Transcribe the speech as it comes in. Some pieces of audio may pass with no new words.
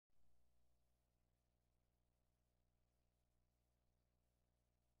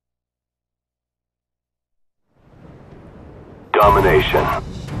Domination.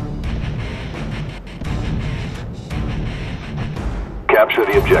 Capture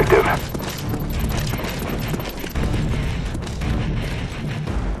the objective.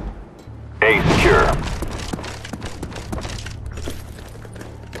 A secure.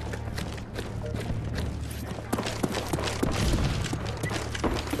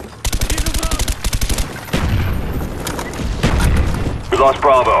 We lost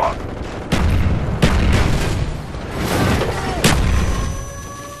Bravo.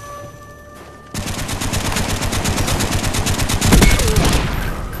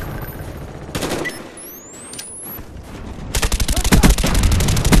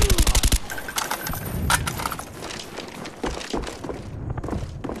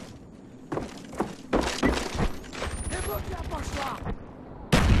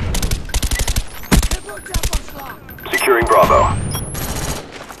 Securing Bravo.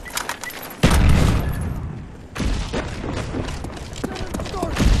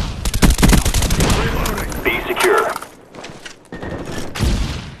 B secure.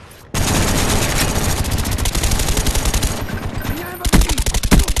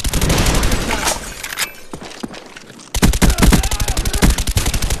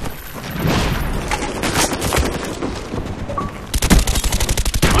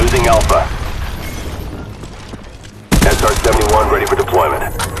 Losing Alpha. SR-71 ready for deployment.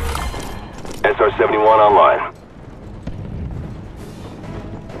 SR-71 online.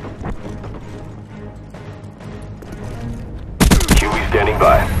 QE standing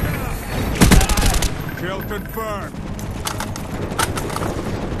by. Kill confirmed.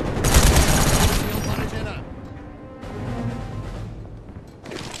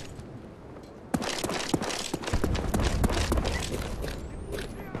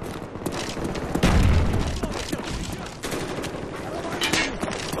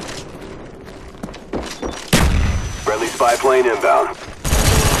 Friendly spy plane inbound.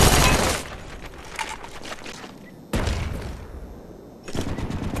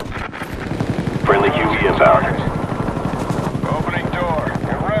 Friendly QE inbound. Opening door.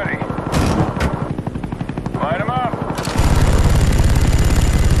 Get ready. Light him up.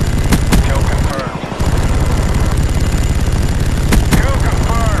 Kill confirmed. Kill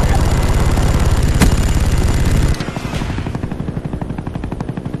confirmed.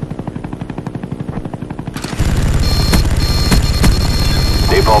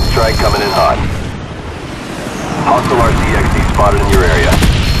 Napalm strike coming in hot. Hostile RCXD spotted in your area.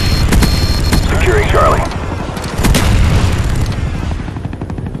 Securing Charlie.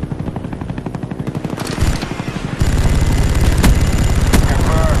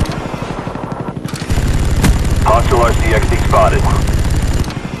 Confirmed. Hostile RCXD spotted.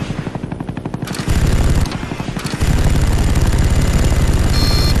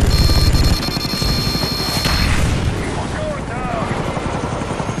 We're going down.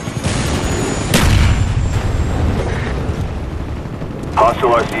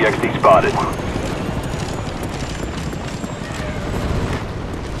 Hostile RCXD spotted.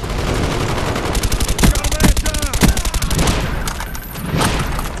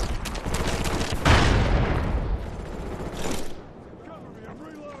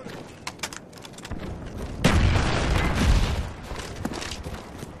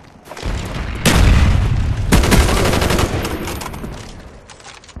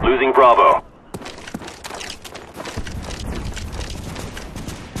 Losing Bravo.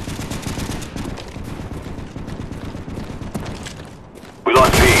 We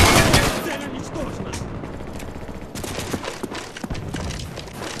lost B.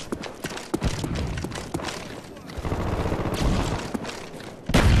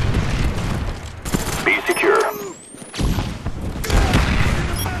 B secure.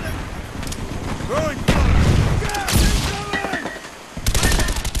 Throwing fire.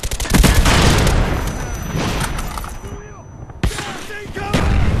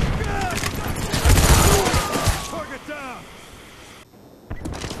 Target down.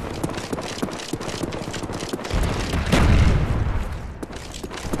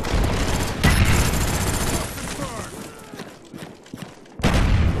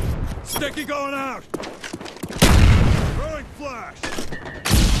 Sticky going out. Throwing flash.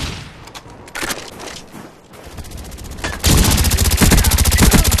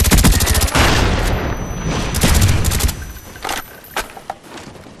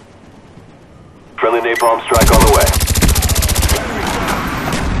 Friendly napalm strike on the way.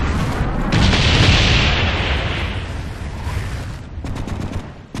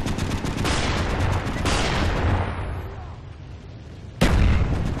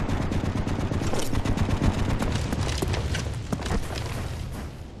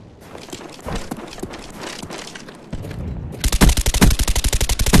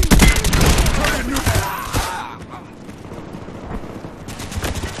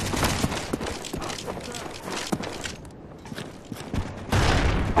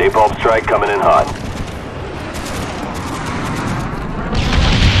 Napalm strike coming in hot.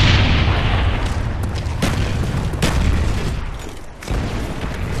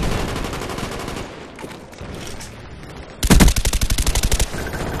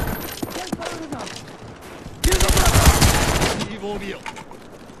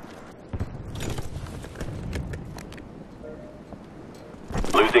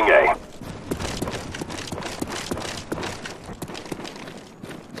 Losing A.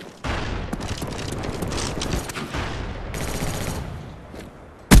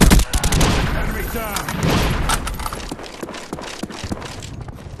 Enemy down.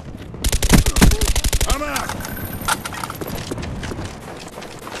 I'm out.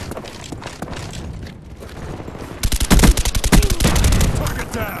 Target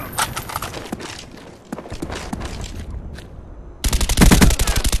down.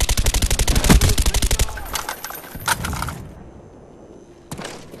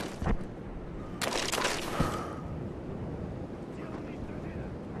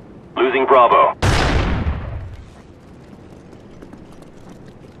 Losing Bravo.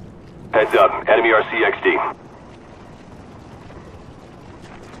 Heads up, enemy RCXD.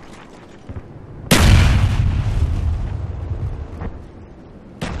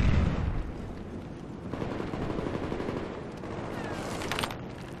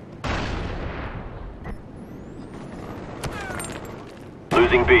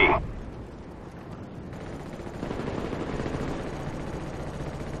 Losing B.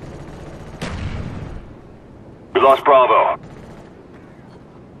 We lost Bravo.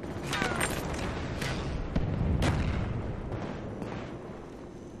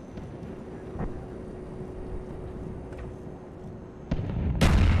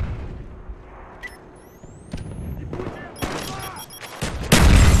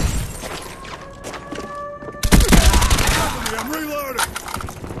 I'm reloading.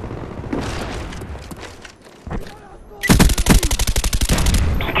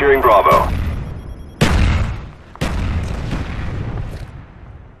 Securing Bravo.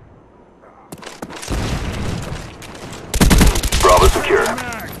 Bravo secure.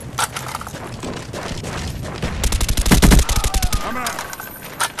 I'm out.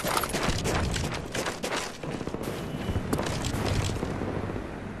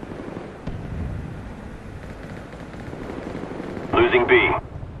 Losing B.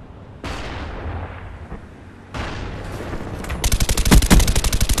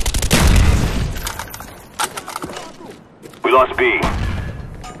 We lost B.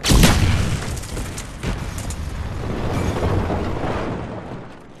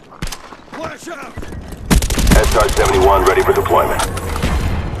 Flash out. SR-71 ready for deployment.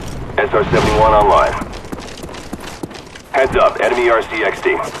 SR-71 online. Heads up, enemy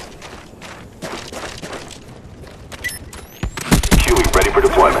RCXD. QE ready for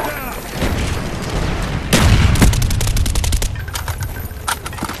deployment.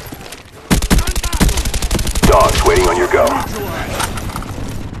 Dogs waiting on your go.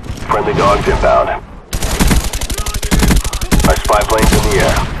 Friendly dogs inbound. Our spy plane's in the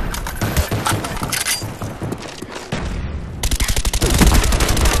air.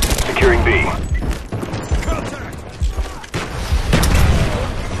 Securing B. Contact.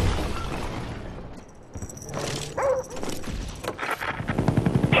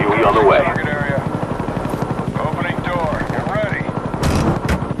 QE on the way. Target area. Opening door. Get ready.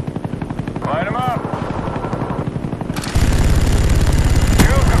 Line them up.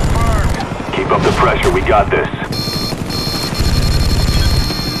 Kill confirmed. Keep up the pressure, we got this.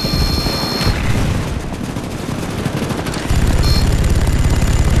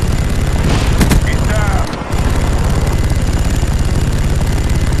 He's down.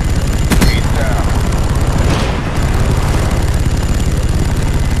 He's down.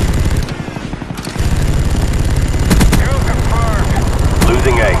 Kill confirmed.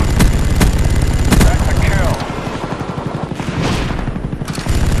 Losing A. That's a kill.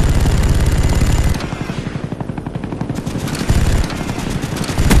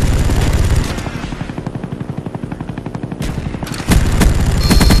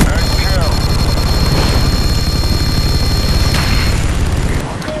 Nice kill.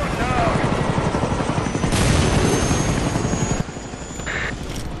 We're going down.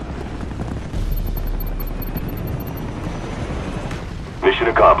 Mission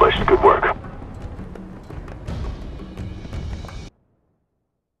accomplished. Good work.